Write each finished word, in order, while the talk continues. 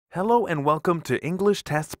Hello and welcome to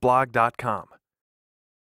EnglishTestBlog.com.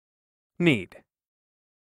 Need.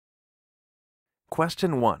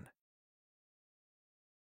 Question 1.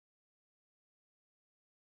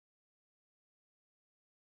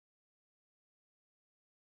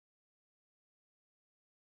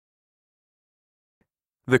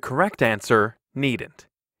 The correct answer, needn't.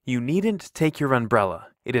 You needn't take your umbrella.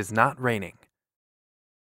 It is not raining.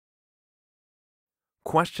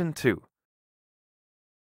 Question 2.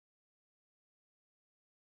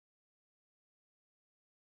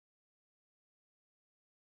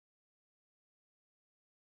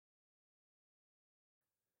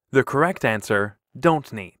 The correct answer,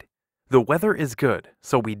 don't need. The weather is good,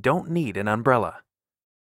 so we don't need an umbrella.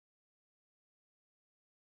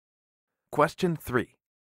 Question 3.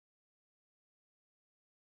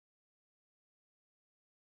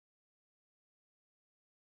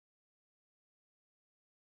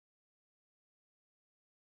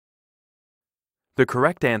 The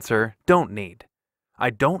correct answer, don't need. I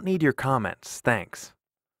don't need your comments, thanks.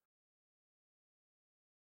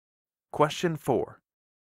 Question 4.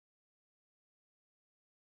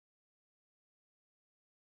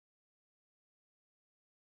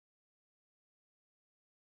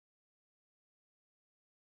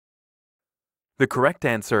 The correct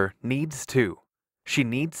answer, needs to. She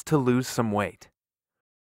needs to lose some weight.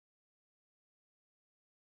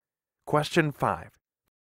 Question 5.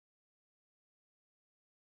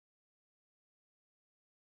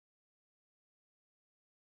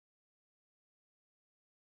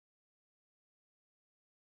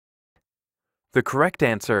 The correct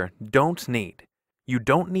answer, don't need. You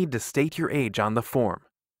don't need to state your age on the form.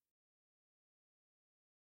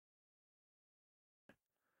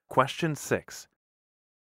 Question 6.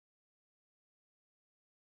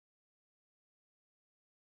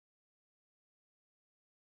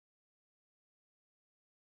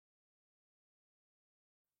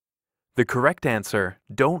 The correct answer,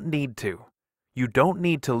 don't need to. You don't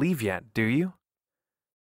need to leave yet, do you?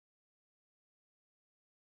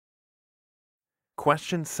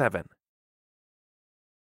 Question 7.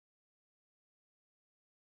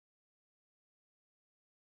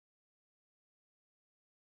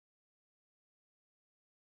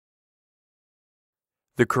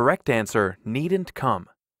 The correct answer, needn't come.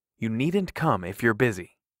 You needn't come if you're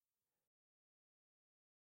busy.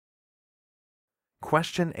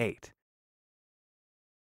 Question 8.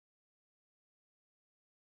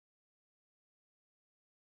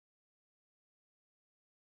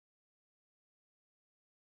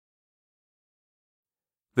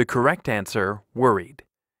 The correct answer, worried.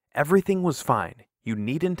 Everything was fine. You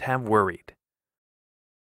needn't have worried.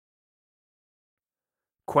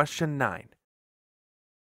 Question 9.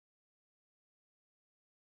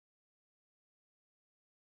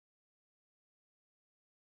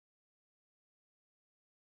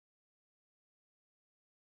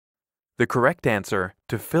 The correct answer,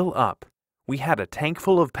 to fill up. We had a tank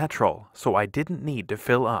full of petrol, so I didn't need to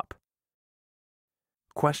fill up.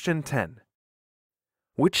 Question 10.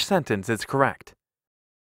 Which sentence is correct?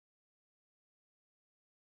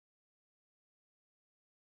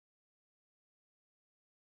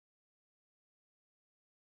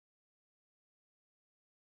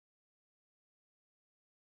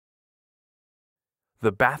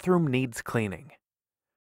 The bathroom needs cleaning.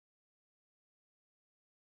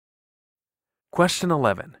 Question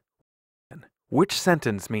 11. Which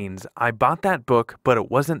sentence means, I bought that book, but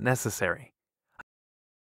it wasn't necessary?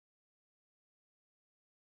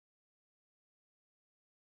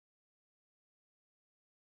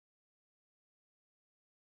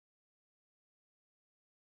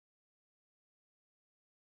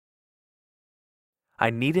 I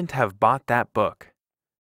needn't have bought that book.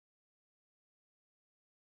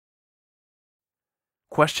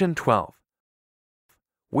 Question 12.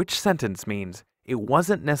 Which sentence means, it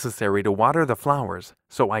wasn't necessary to water the flowers,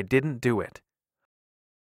 so I didn't do it?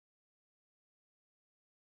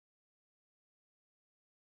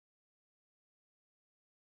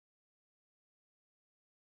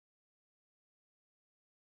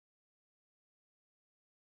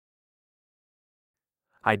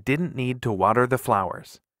 I didn't need to water the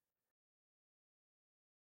flowers.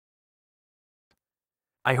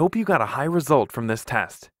 I hope you got a high result from this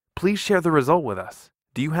test. Please share the result with us.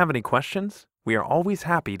 Do you have any questions? We are always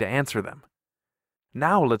happy to answer them.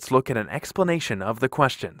 Now let's look at an explanation of the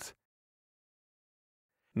questions.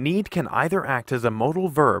 Need can either act as a modal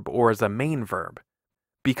verb or as a main verb.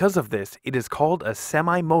 Because of this, it is called a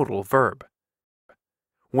semi-modal verb.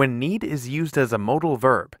 When need is used as a modal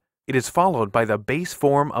verb, it is followed by the base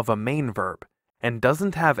form of a main verb and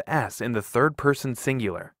doesn't have s in the third person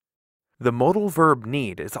singular. The modal verb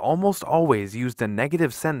need is almost always used in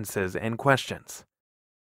negative sentences and questions.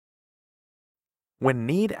 When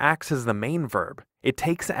need acts as the main verb, it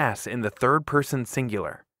takes s in the third person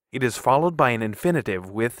singular. It is followed by an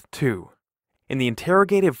infinitive with to. In the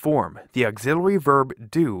interrogative form, the auxiliary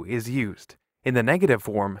verb do is used. In the negative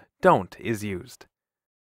form, don't is used.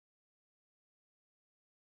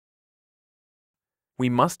 We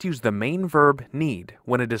must use the main verb need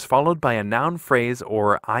when it is followed by a noun phrase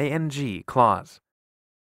or ing clause.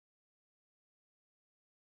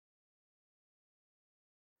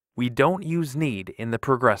 We don't use need in the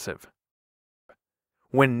progressive.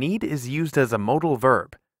 When need is used as a modal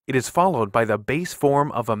verb, it is followed by the base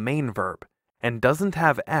form of a main verb and doesn't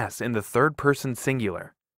have s in the third person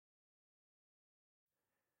singular.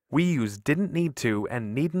 We use didn't need to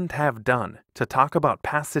and needn't have done to talk about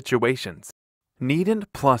past situations.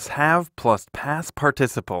 Needn't plus have plus past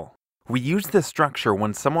participle. We use this structure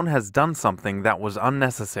when someone has done something that was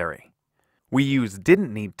unnecessary. We use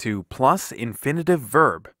didn't need to plus infinitive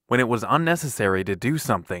verb when it was unnecessary to do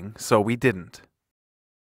something, so we didn't.